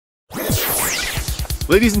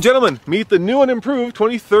Ladies and gentlemen, meet the new and improved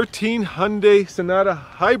 2013 Hyundai Sonata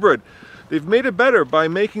Hybrid. They've made it better by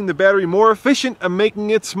making the battery more efficient and making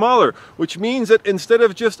it smaller, which means that instead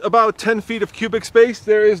of just about 10 feet of cubic space,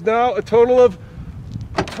 there is now a total of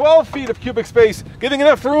 12 feet of cubic space, giving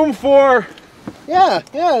enough room for... Yeah,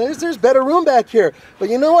 there's better room back here. But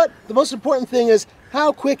you know what? The most important thing is,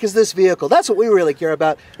 how quick is this vehicle? That's what we really care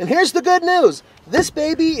about. And here's the good news. This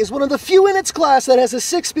baby is one of the few in its class that has a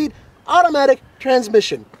 6-speed automatic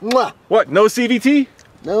transmission. Mwah. What, no CVT?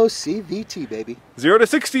 No CVT, baby. 0 to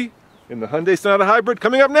 60 in the Hyundai Sonata Hybrid.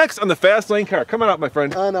 Coming up next on the Fast Lane Car. Come on out, my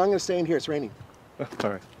friend. No, I'm going to stay in here. It's raining. All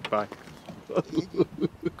right, bye.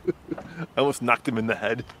 I almost knocked him in the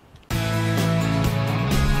head.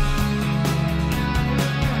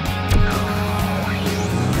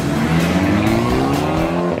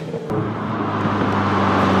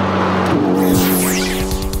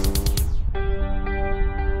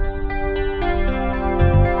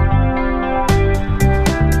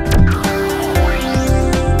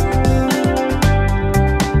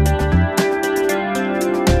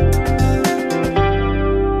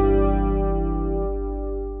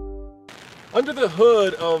 Under the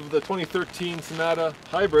hood of the 2013 Sonata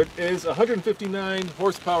Hybrid is a 159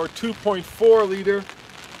 horsepower 2.4 liter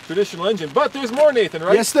traditional engine, but there's more, Nathan,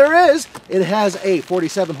 right? Yes, there is. It has a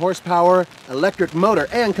 47 horsepower electric motor,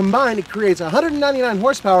 and combined it creates 199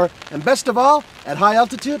 horsepower, and best of all, at high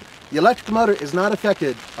altitude, the electric motor is not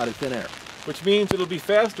affected by the thin air. Which means it'll be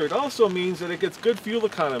faster. It also means that it gets good fuel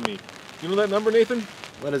economy. You know that number, Nathan?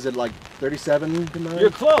 What is it, like 37 combined?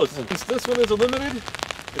 You're close. Since this one is a limited,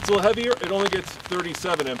 it's a little heavier, it only gets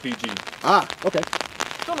 37 MPG. Ah, okay.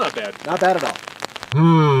 Still not bad. Not bad at all.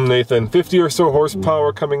 Nathan, 50 or so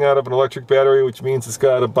horsepower coming out of an electric battery, which means it's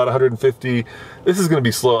got about 150. This is going to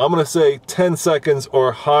be slow. I'm going to say 10 seconds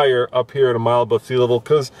or higher up here at a mile above sea level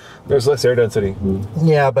because there's less air density.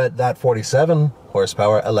 Yeah, but that 47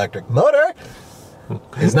 horsepower electric motor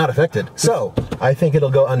is not affected. So I think it'll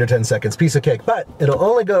go under 10 seconds. Piece of cake. But it'll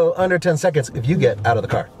only go under 10 seconds if you get out of the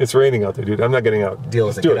car. It's raining out there, dude. I'm not getting out. Deal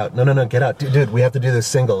with it. Get out. No, get out. Dude, we have to do this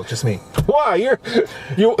single. Just me. Why?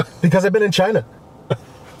 You... Because I've been in China.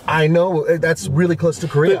 I know that's really close to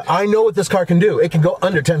Korea. I know what this car can do. It can go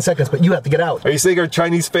under 10 seconds, but you have to get out. Are you saying our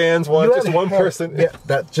Chinese fans want just one person? Yeah,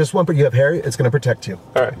 that's just one person. You have hair. It's going to protect you.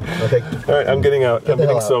 All right. Okay. All right, I'm getting out. I'm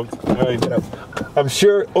getting soaked. All right. Get out. I'm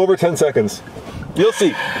sure over 10 seconds. You'll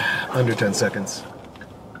see. Under 10 seconds.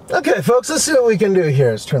 Okay, folks, let's see what we can do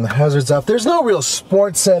here. Let's turn the hazards off. There's no real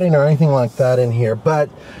sports setting or anything like that in here, but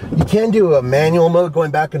you can do a manual mode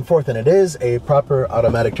going back and forth, and it is a proper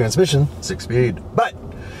automatic transmission, 6-speed. But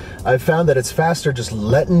I've found that it's faster just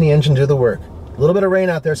letting the engine do the work. A little bit of rain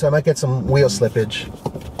out there, so I might get some wheel slippage.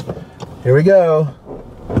 Here we go.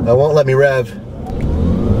 It won't let me rev.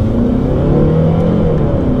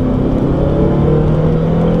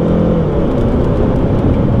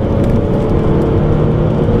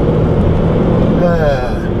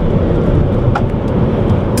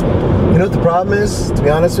 You know what the problem is, to be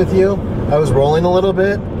honest with you? I was rolling a little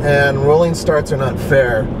bit, and rolling starts are not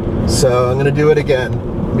fair. So I'm gonna do it again,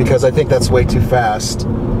 because I think that's way too fast.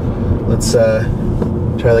 Let's try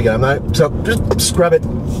that again. I'm not, so just scrub it.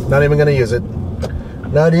 Not even gonna use it.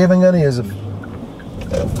 Not even gonna use it.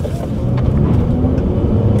 Go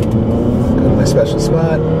to my special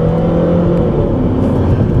spot.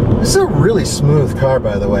 This is a really smooth car,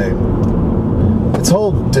 by the way. Its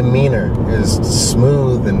whole demeanor is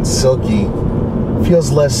smooth and silky.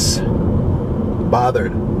 Feels less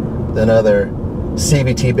bothered than other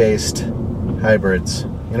CVT-based hybrids.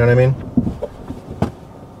 You know what I mean?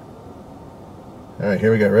 All right,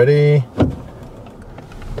 here we go. Ready?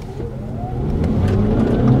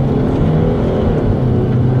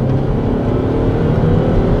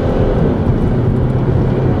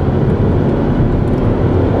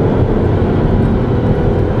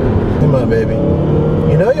 Come on, baby.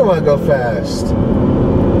 You know you want to go fast.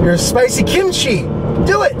 You're spicy kimchi.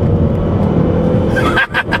 Do it.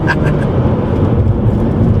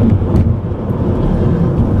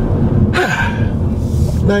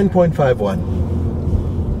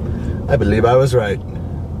 9.51. I believe I was right.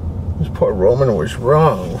 This poor Roman was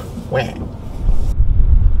wrong. Wah.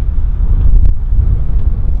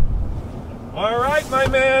 All right, my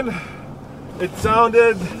man. It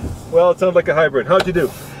sounded like a hybrid. How'd you do?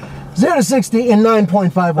 0 to 60 in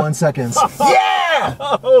 9.51 seconds. Yeah!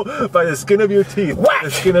 Oh, by the skin of your teeth. Whack! By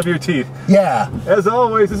the skin of your teeth. Yeah. As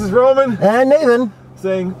always, this is Roman. And Nathan.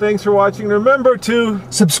 Saying thanks for watching. Remember to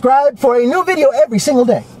subscribe for a new video every single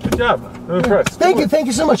day. Good job. I'm impressed. Thank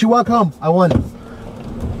you so much. You walk home. I won.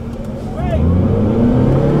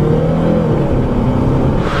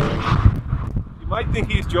 You might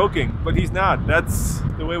think he's joking, but he's not. That's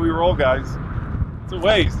the way we roll, guys. It's a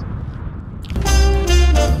waste.